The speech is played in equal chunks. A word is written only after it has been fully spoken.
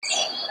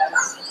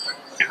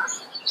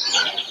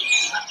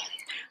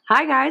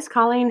Hi guys,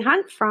 Colleen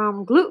Hunt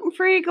from Gluten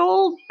Free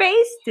Gold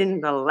based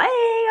in Vallejo,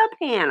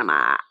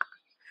 Panama.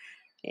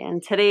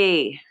 And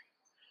today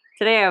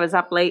I was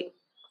up late.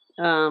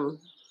 Um,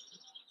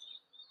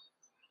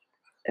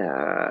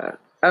 I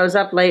was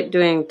up late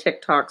doing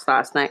TikToks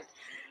last night.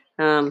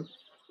 Um,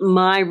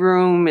 my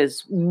room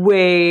is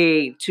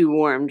way too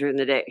warm during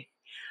the day,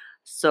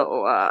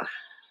 so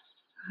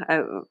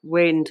I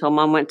waited until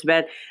Mom went to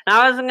bed. And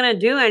I wasn't gonna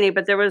do any,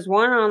 but there was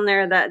one on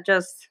there that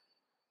just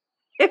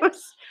it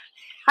was.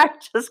 I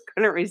just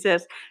couldn't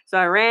resist. So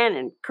I ran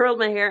and curled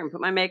my hair and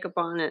put my makeup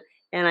on it,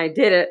 and I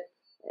did it.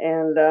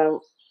 And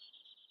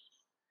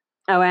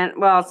I went,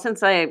 well,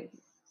 since I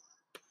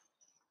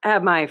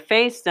have my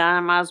face done, I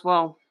might as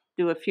well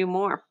do a few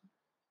more.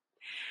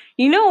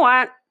 You know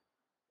what?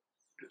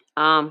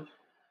 Um,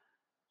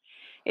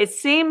 it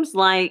seems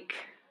like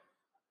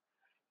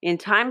in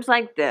times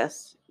like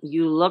this,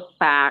 you look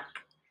back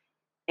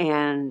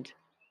and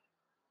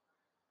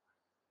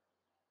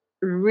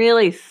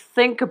really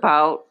think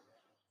about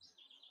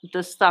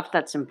the stuff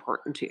that's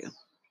important to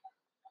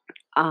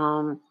you.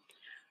 Um,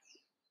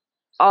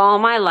 all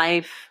my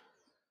life,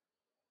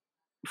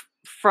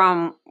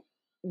 from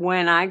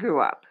when I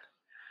grew up,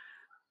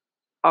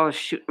 oh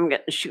shoot, I'm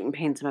getting shooting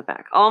pains in my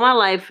back. All my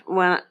life,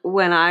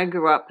 when I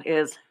grew up,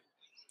 is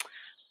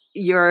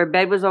your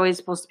bed was always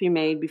supposed to be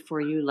made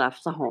before you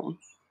left the home.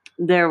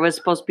 There was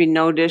supposed to be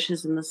no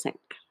dishes in the sink.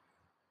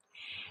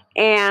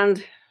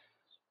 And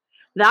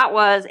that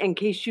was in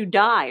case you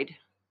died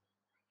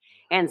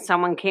and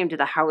someone came to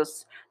the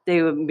house,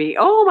 they would be,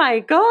 oh my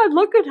God,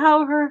 look at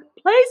how her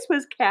place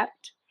was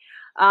kept.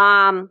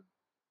 Um,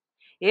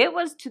 it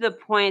was to the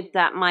point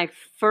that my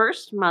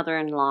first mother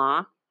in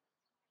law,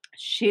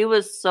 she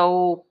was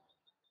so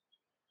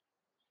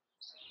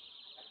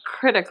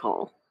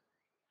critical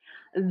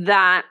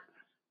that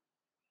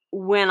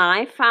when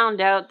I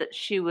found out that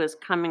she was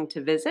coming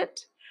to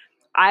visit,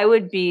 I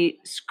would be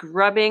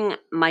scrubbing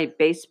my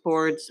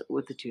baseboards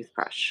with a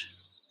toothbrush.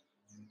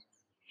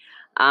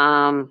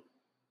 Um,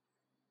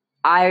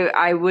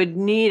 I would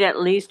need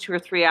at least 2 or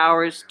 3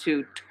 hours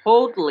to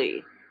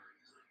totally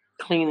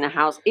clean the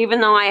house,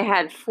 even though I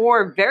had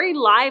four very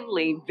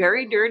lively,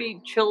 very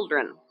dirty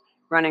children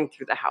running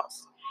through the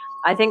house.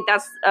 I think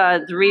that's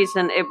the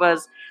reason it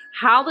was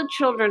how the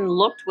children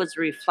looked was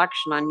a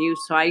reflection on you.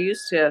 So I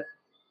used to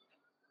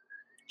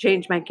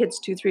change my kids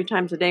 2, 3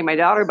 times a day. My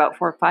daughter about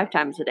 4 or 5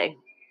 times a day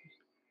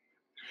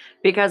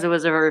because it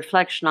was a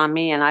reflection on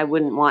me, and I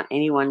wouldn't want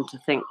anyone to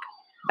think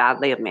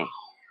badly of me.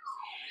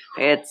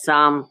 It's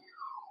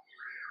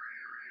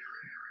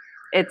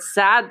it's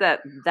sad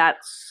that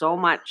so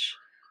much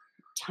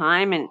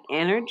time and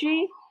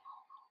energy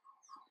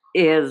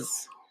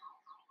is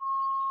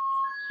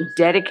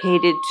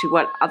dedicated to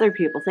what other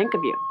people think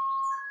of you.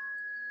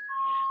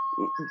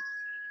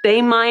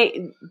 They might,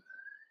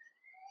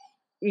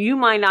 you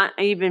might not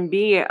even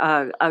be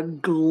a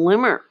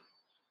glimmer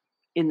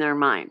in their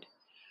mind,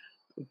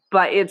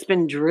 but it's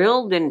been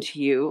drilled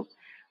into you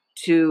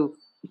to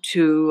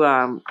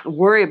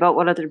worry about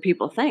what other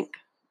people think.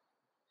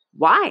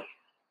 Why?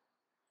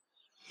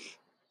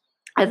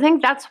 I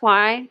think that's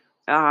why.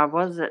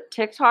 Was it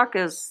TikTok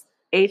is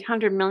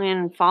 800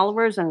 million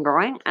followers and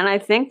growing, and I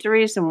think the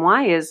reason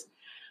why is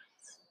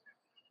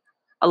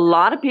a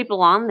lot of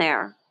people on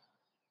there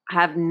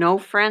have no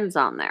friends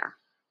on there.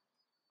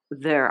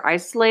 They're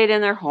isolated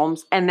in their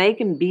homes and they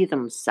can be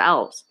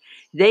themselves.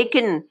 They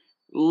can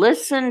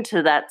listen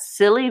to that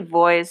silly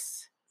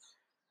voice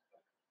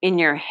in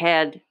your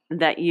head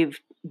that you've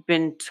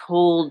been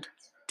told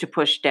to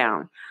push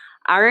down.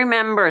 I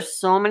remember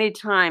so many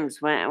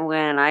times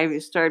when I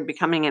started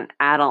becoming an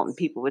adult and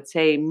people would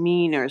say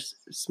mean or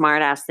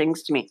smart ass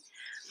things to me.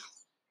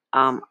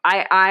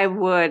 I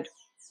would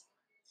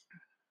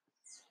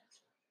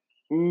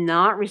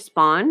not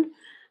respond,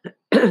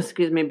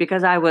 excuse me,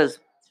 because I was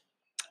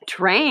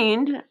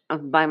trained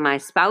by my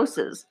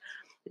spouses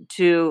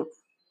to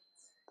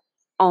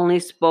only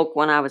spoke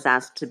when I was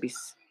asked to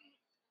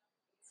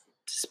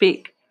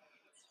speak.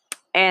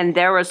 And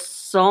there were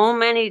so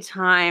many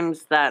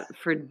times that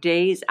for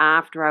days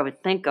after I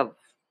would think of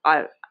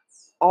uh,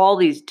 all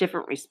these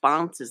different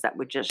responses that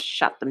would just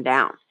shut them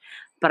down,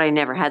 but I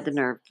never had the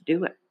nerve to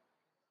do it.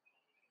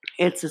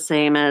 It's the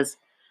same as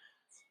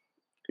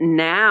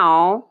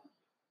now,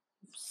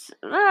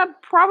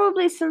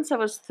 probably since I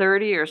was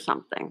 30 or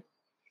something.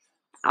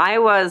 I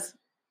was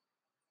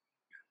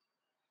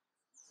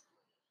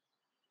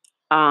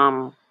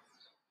um,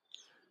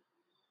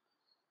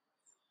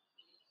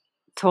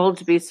 told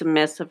to be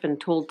submissive and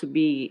told to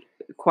be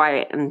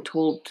quiet and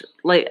told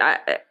like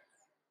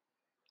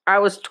I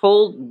was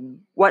told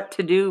what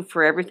to do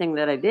for everything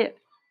that I did.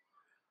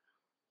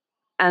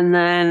 And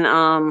then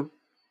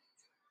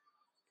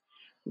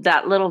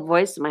that little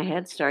voice in my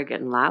head started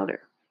getting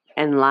louder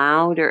and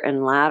louder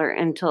and louder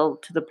until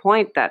to the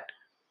point that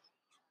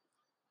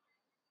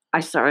I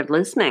started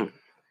listening.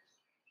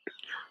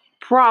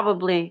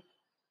 Probably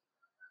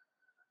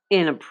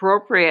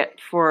inappropriate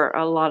for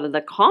a lot of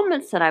the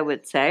comments that I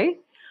would say,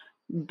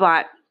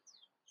 but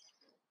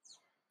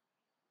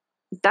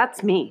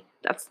That's me.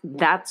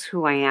 That's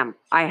who I am.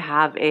 I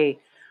have a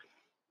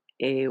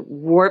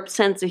warped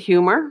sense of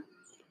humor,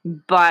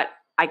 but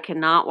I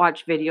cannot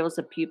watch videos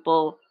of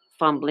people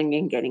fumbling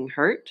and getting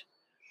hurt.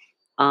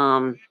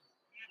 Um,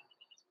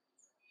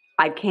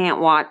 I can't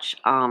watch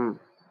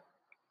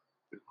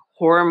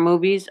horror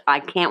movies. I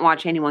can't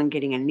watch anyone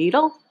getting a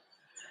needle.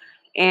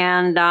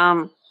 And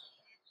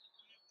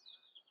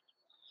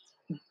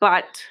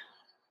but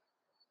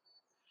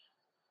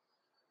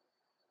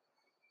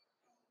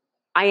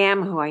I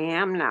am who I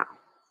am now.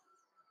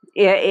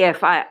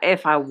 If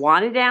I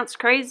want to dance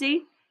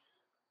crazy,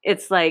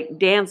 it's like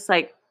dance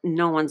like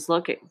no one's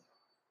looking.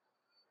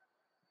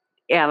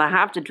 And I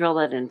have to drill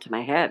that into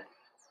my head.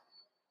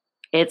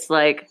 It's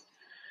like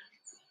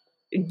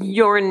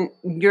you're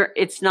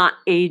it's not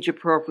age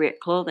appropriate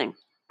clothing.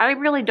 I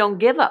really don't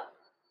give up.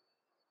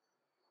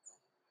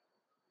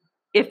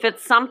 If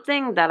it's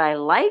something that I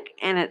like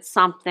and it's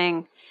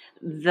something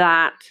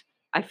that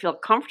I feel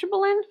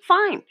comfortable in,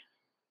 fine.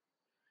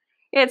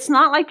 It's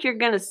not like you're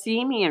going to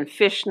see me in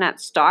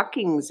fishnet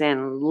stockings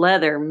and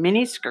leather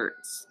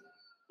miniskirts.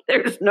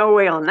 There's no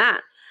way on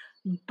that.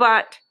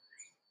 But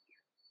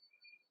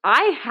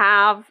I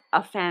have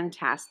a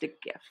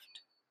fantastic gift.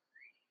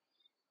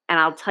 And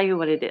I'll tell you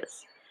what it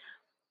is.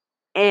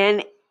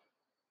 And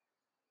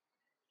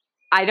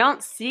I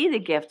don't see the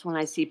gift when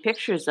I see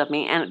pictures of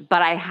me,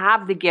 but I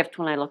have the gift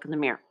when I look in the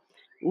mirror.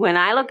 When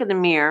I look in the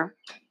mirror,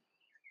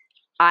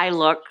 I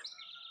look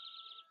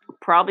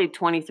probably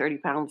 20, 30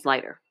 pounds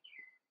lighter.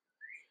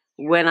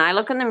 When I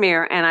look in the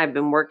mirror and I've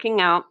been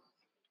working out,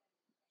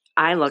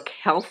 I look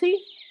healthy.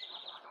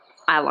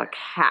 I look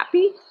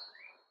happy.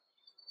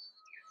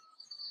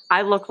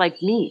 I look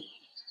like me.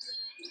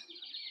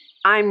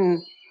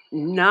 I'm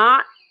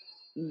not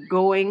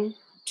going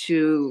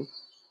to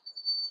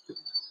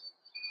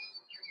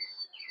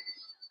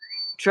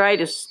try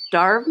to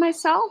starve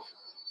myself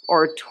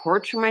or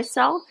torture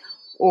myself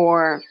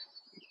or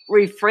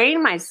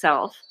refrain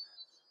myself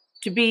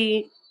to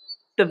be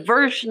the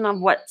version of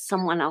what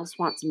someone else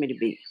wants me to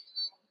be.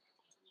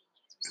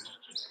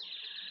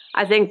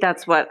 I think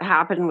that's what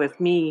happened with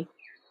me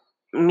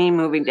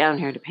moving down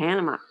here to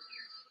Panama.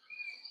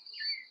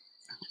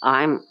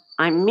 I'm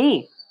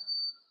me.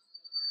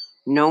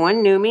 No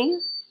one knew me,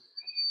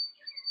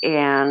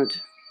 and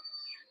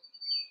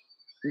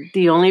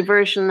the only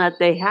version that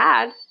they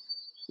had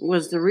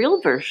was the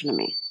real version of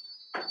me.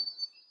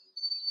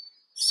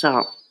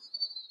 So,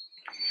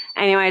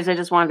 anyways, I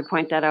just wanted to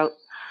point that out.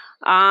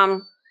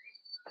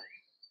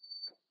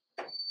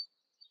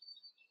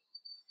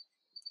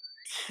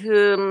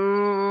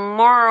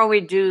 Tomorrow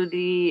we do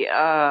the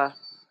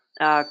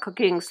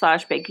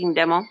cooking/baking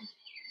demo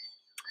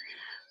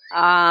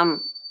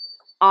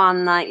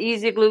on the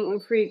Easy Gluten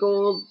Free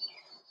Gold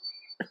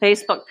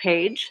Facebook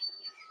page.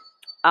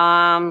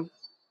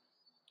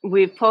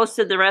 We've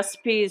posted the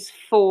recipes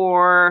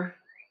for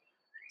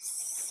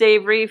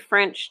savory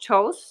French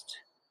toast,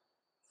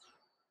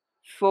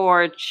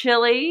 for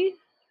chili.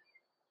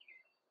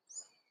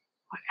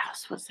 What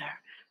else was there?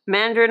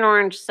 Mandarin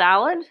orange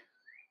salad,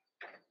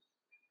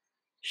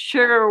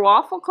 sugar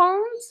waffle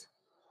cones.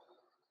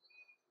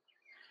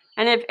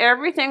 And if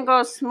everything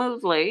goes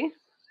smoothly,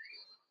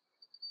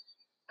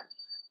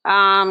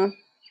 I'll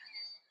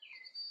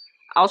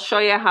show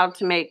you how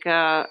to make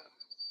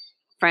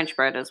French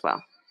bread as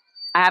well.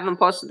 I haven't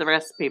posted the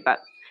recipe, but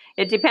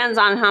it depends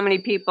on how many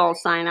people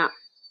sign up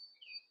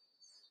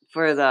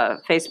for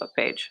the Facebook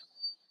page.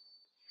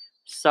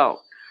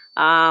 So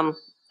I'm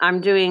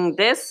doing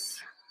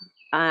this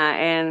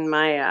and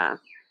my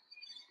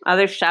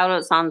other shout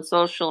outs on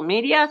social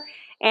media.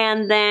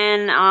 And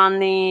then on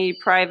the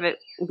private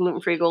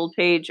gluten-free gold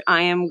page,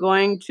 I am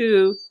going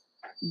to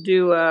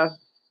do a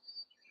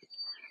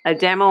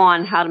demo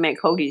on how to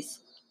make hoagies.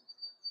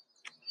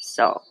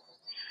 So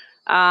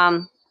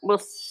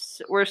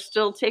we're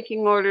still taking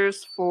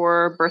orders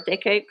for birthday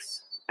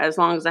cakes as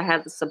long as I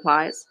have the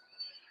supplies.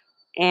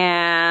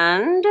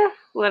 And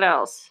what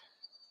else?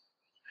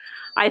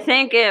 I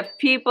think if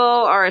people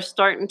are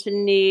starting to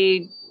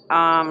need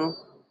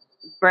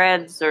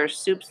breads or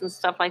soups and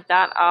stuff like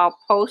that, I'll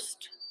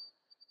post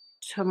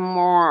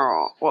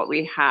tomorrow what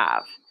we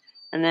have.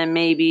 And then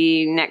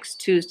maybe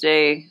next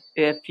Tuesday,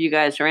 if you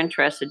guys are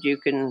interested, you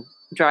can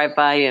drive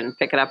by and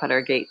pick it up at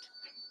our gate.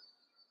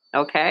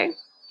 Okay?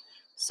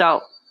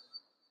 So,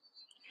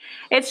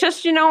 it's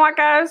just, you know what,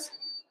 guys?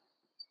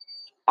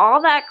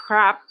 All that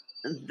crap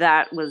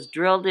that was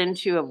drilled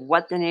into of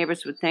what the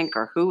neighbors would think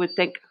or who would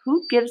think,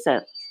 who gives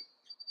a?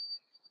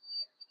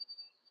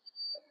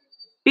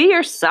 Be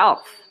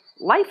yourself.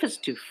 Life is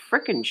too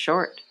freaking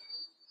short.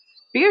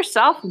 Be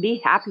yourself and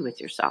be happy with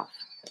yourself.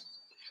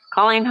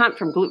 Colleen Hunt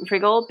from Gluten Free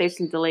Gold, based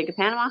in Dolega,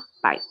 Panama.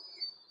 Bye.